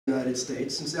United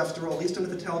States, since after all, at least under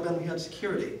the Taliban we had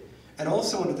security. And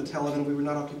also under the Taliban we were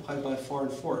not occupied by a foreign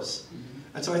force.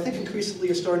 And so I think increasingly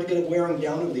you're starting to get a wearing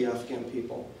down of the Afghan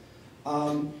people.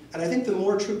 And I think the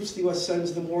more troops the US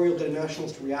sends, the more you'll get a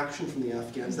nationalist reaction from the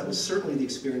Afghans. That was certainly the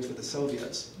experience with the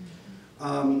Soviets.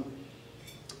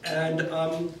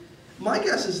 My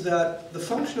guess is that the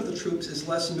function of the troops is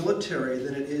less military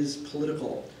than it is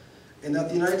political, and that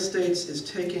the United States is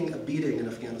taking a beating in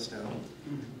Afghanistan,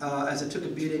 as it took a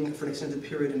beating for an extended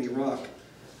period in Iraq.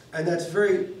 And that's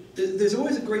there's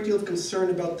always a great deal of concern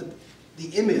about the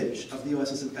image of the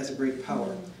US as a great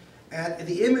power. And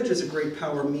the image as a great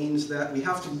power means that we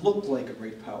have to look like a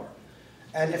great power.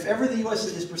 And if ever the US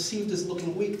is perceived as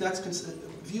looking weak, that's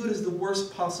viewed as the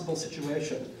worst possible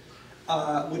situation,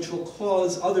 which will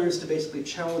cause others to basically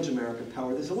challenge American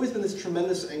power. There's always been this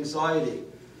tremendous anxiety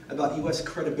about US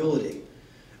credibility.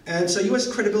 And so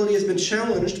US credibility has been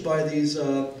challenged by these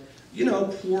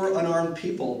poor, unarmed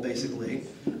people, basically,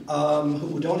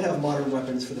 who don't have modern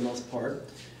weapons for the most part.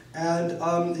 And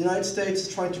the United States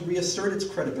is trying to reassert its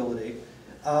credibility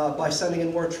by sending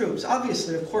in more troops.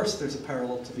 Obviously, of course, there's a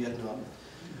parallel to Vietnam.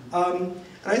 And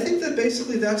I think that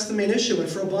basically that's the main issue. And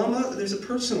for Obama, there's a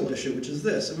personal issue, which is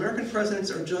this. American presidents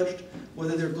are judged,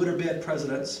 whether they're good or bad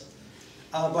presidents,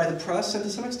 by the press and to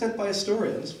some extent by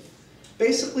historians,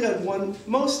 basically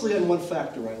mostly on one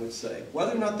factor, I would say,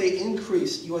 whether or not they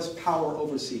increased US power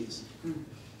overseas,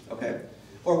 okay?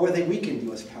 Or whether they weakened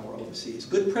US power overseas.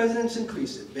 Good presidents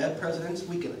increase it, bad presidents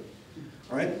weaken it,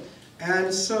 all right?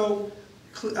 And so,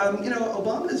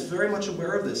 Obama is very much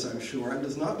aware of this, I'm sure, and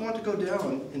does not want to go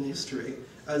down in history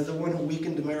as the one who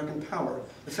weakened American power.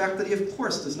 The fact that he, of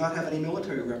course, does not have any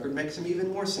military record makes him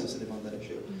even more sensitive on that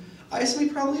issue. I assume he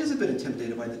probably is a bit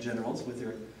intimidated by the generals with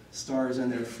their stars and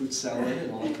their fruit salad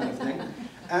and all that kind of thing.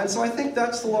 And so I think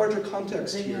that's the larger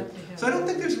context here. So I don't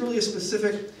think there's really a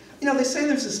specific, they say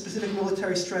there's a specific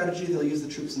military strategy, they'll use the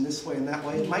troops in this way and that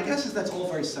way. My guess is that's all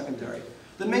very secondary.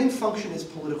 The main function is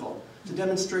political, to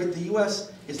demonstrate the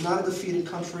US is not a defeated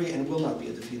country and will not be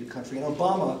a defeated country, and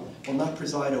Obama will not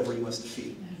preside over US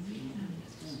defeat.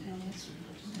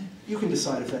 You can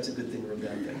decide if that's a good thing or a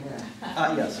bad thing.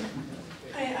 Yes?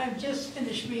 I've just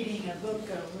finished reading a book,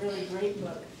 a really great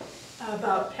book,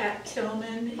 about Pat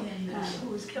Tillman, who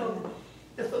was killed,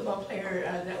 the football player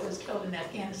that was killed in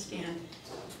Afghanistan.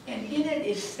 And in it,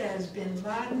 it says Bin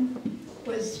Laden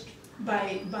was,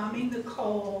 by bombing the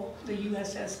Cole, the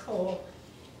USS Cole,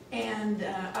 and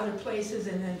other places,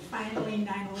 and then finally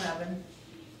 9/11,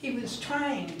 he was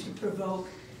trying to provoke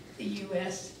the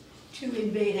US to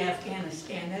invade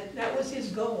Afghanistan. That was his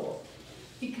goal,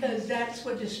 because that's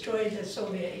what destroyed the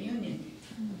Soviet Union.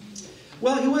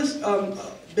 Well, he was,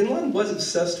 Bin Laden was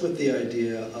obsessed with the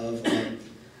idea of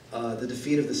the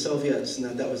defeat of the Soviets,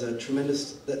 and that was a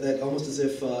tremendous, that almost as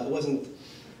if it wasn't,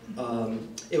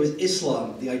 it was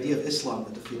Islam, the idea of Islam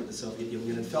that defeated the Soviet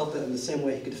Union, and felt that in the same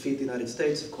way he could defeat the United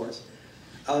States, of course.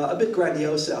 A bit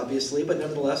grandiose, obviously, but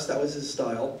nevertheless, that was his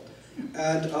style.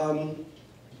 And,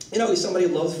 he's somebody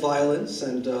who loves violence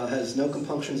and has no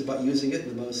compunctions about using it in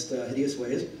the most hideous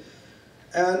ways.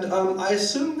 And I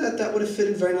assume that that would have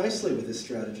fitted very nicely with his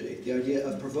strategy, the idea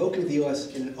of provoking the US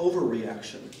in an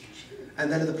overreaction. And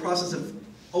then in the process of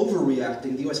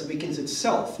overreacting, the US weakens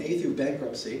itself, A, through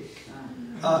bankruptcy,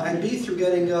 and B, through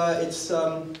getting its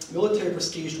military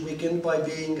prestige weakened by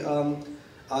being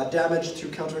damaged through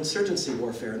counterinsurgency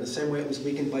warfare, in the same way it was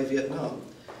weakened by Vietnam.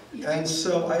 And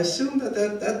so I assume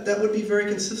that would be very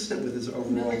consistent with his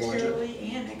overall logic.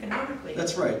 Militarily and economically.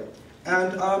 That's right.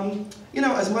 And,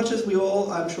 as much as we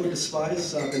all, I'm sure,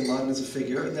 despise Bin Laden as a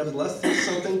figure, nevertheless, there's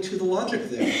something to the logic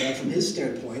there, that from his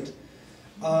standpoint,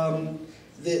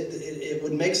 it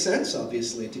would make sense,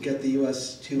 obviously, to get the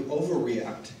US to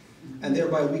overreact, and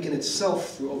thereby weaken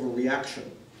itself through overreaction.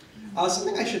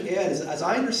 Something I should add is, as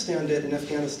I understand it in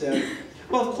Afghanistan,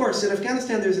 well, of course, in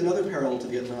Afghanistan there's another parallel to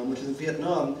Vietnam, which is in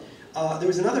Vietnam, there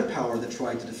was another power that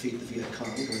tried to defeat the Viet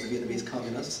Cong, or the Vietnamese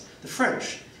communists, the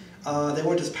French. They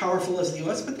weren't as powerful as the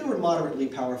US, but they were moderately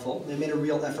powerful. They made a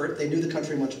real effort. They knew the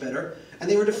country much better. And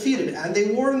they were defeated, and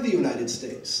they warned the United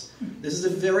States. This is a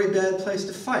very bad place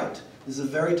to fight. This is a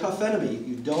very tough enemy.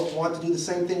 You don't want to do the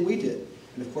same thing we did.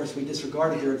 And of course, we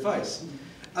disregarded their advice.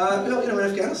 In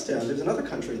Afghanistan, there's another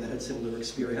country that had similar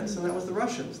experience, and that was the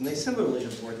Russians. And they similarly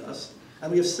have warned us,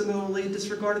 and we have similarly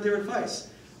disregarded their advice,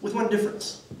 with one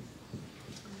difference.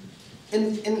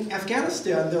 In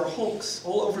Afghanistan, there are hulks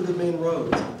all over the main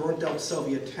roads, burnt-out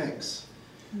Soviet tanks,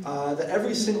 that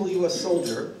every single US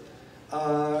soldier,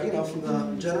 from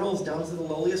the generals down to the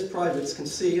lowliest privates, can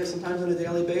see sometimes on a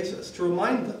daily basis, to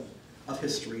remind them of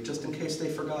history, just in case they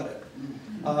forgot it.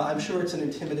 I'm sure it's an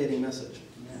intimidating message.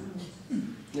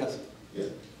 Yes. Yeah.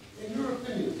 In your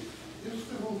opinion, is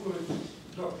the Wolfowitz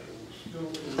doctrine still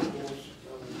in force?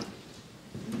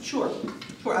 Sure,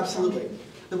 absolutely.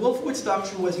 The Wolfowitz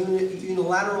doctrine was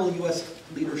unilateral U.S.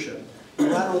 leadership,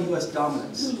 unilateral U.S.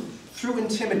 dominance, through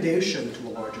intimidation to a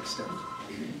large extent.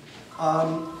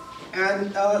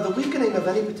 And the weakening of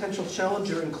any potential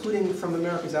challenger, including from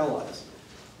America's allies.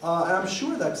 And I'm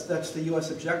sure that's the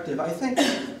U.S. objective. I think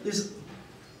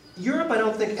Europe, I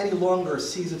don't think, any longer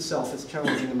sees itself as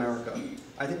challenging America.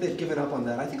 I think they've given up on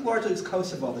that. I think largely it's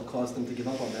Kosovo that caused them to give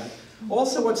up on that.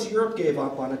 Also, once Europe gave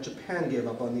up on it, Japan gave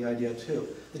up on the idea too.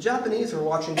 The Japanese were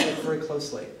watching it very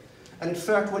closely. And in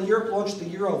fact, when Europe launched the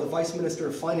euro, the Vice Minister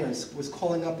of Finance was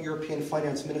calling up European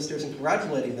finance ministers and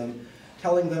congratulating them,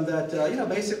 telling them that,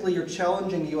 basically you're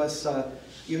challenging US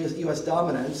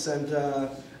dominance, and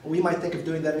we might think of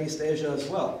doing that in East Asia as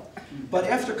well. But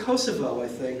after Kosovo, I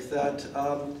think that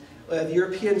the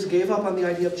Europeans gave up on the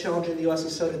idea of challenging the US,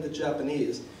 and so did the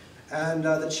Japanese. And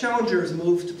the challengers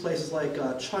moved to places like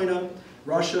China,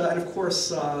 Russia, and of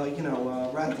course,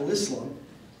 radical Islam.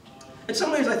 In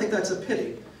some ways, I think that's a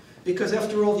pity, because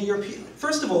after all,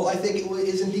 first of all, I think it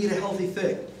is indeed a healthy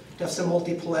thing to have some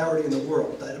multipolarity in the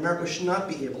world, that America should not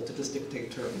be able to just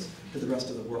dictate terms to the rest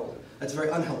of the world. That's very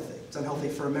unhealthy. It's unhealthy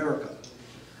for America.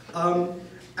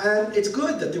 And it's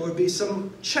good that there would be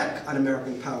some check on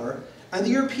American power, and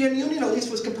the European Union at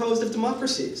least was composed of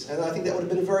democracies, and I think that would have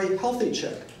been a very healthy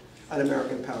check on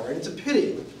American power. And it's a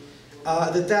pity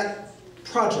that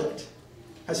project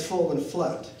has fallen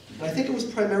flat. And I think it was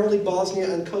primarily Bosnia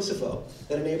and Kosovo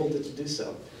that enabled it to do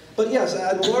so. But yes,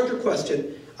 on a larger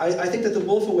question, I think that the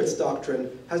Wolfowitz doctrine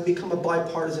has become a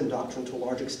bipartisan doctrine to a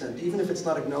large extent, even if it's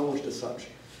not acknowledged as such.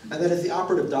 And that is the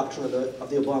operative doctrine of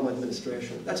the Obama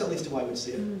administration. That's at least how I would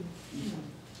see it.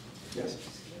 Yes?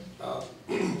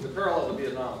 The parallel to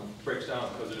Vietnam breaks down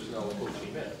because there's no Ho Chi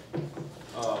Minh.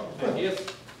 And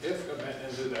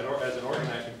as an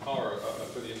organizing power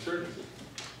for the insurgency,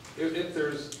 if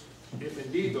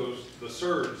indeed the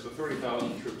surge, the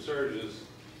 30,000 troop surge is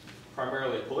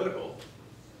primarily political,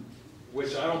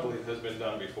 which I don't believe has been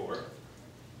done before,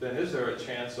 then is there a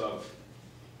chance of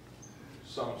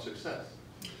some success?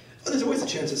 Well, there's always a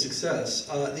chance of success.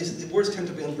 The wars tend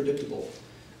to be unpredictable.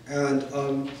 And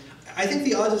I think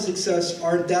the odds of success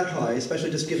aren't that high,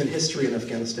 especially just given history in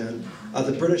Afghanistan.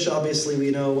 The British, obviously,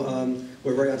 we know,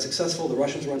 were very unsuccessful. The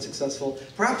Russians were unsuccessful.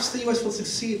 Perhaps the US will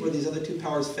succeed where these other two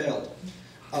powers failed.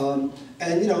 And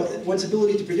one's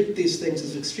ability to predict these things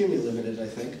is extremely limited, I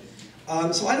think.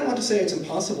 So I don't want to say it's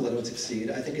impossible that it would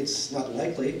succeed. I think it's not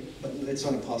likely, but it's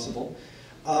not impossible.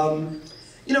 And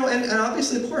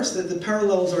obviously, of course, the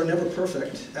parallels are never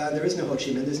perfect. There is no Ho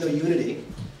Chi Minh. There's no unity.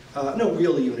 No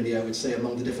real unity, I would say,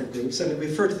 among the different groups. And we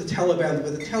refer to the Taliban,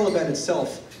 but the Taliban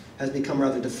itself has become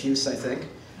rather diffuse, I think.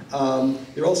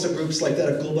 There are also groups like that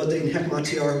of Gulbuddin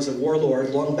Hekmatyar, who's a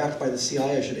warlord, long backed by the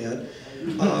CIA, I should add,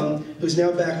 who's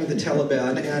now backing the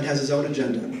Taliban and has his own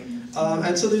agenda.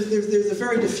 And so there's a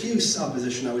very diffuse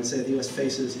opposition, I would say, the US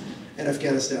faces in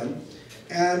Afghanistan.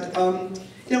 And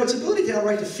its ability to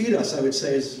outright defeat us, I would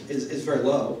say, is very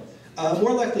low.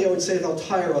 More likely, I would say they'll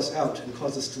tire us out and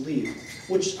cause us to leave,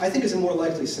 which I think is a more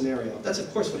likely scenario. That's,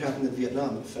 of course, what happened in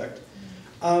Vietnam, in fact.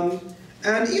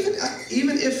 And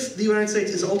even if the United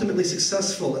States is ultimately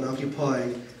successful in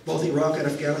occupying both Iraq and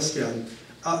Afghanistan,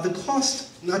 the cost,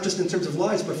 not just in terms of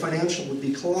lives, but financial, would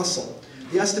be colossal.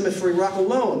 The estimate for Iraq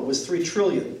alone was $3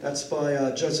 trillion. That's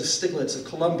by Joseph Stiglitz of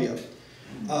Columbia.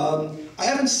 I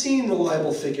haven't seen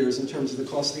reliable figures in terms of the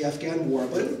cost of the Afghan war,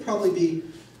 but it would probably be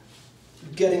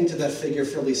getting to that figure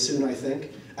fairly soon, I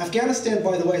think. Afghanistan,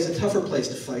 by the way, is a tougher place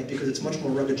to fight because it's much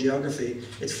more rugged geography.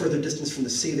 It's further distance from the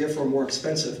sea, therefore more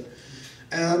expensive.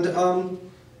 And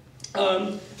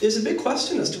there's a big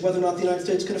question as to whether or not the United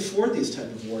States can afford these type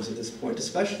of wars at this point,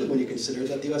 especially when you consider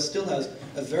that the US still has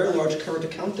a very large current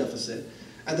account deficit,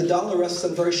 and the dollar rests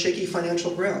on very shaky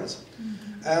financial grounds.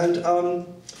 And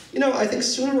I think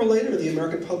sooner or later the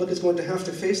American public is going to have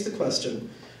to face the question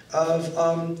of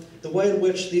the way in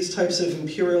which these types of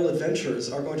imperial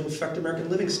adventures are going to affect American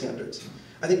living standards.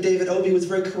 I think David Obey was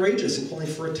very courageous in calling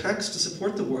for a tax to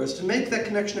support the wars to make that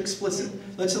connection explicit.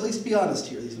 Let's at least be honest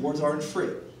here, these wars aren't free,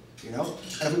 And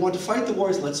if we want to fight the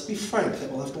wars, let's be frank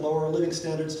that we'll have to lower our living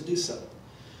standards to do so.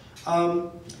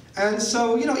 And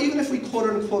so, even if we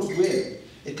quote-unquote win,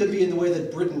 it could be in the way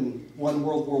that Britain won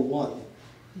World War I,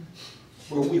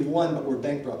 where we've won but we're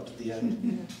bankrupt at the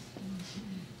end.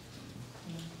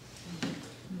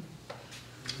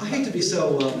 I hate to be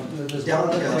so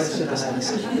downcast.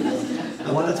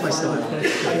 That's my style.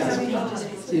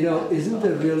 Isn't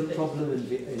the real problem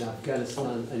in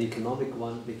Afghanistan an economic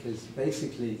one? Because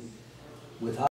basically, without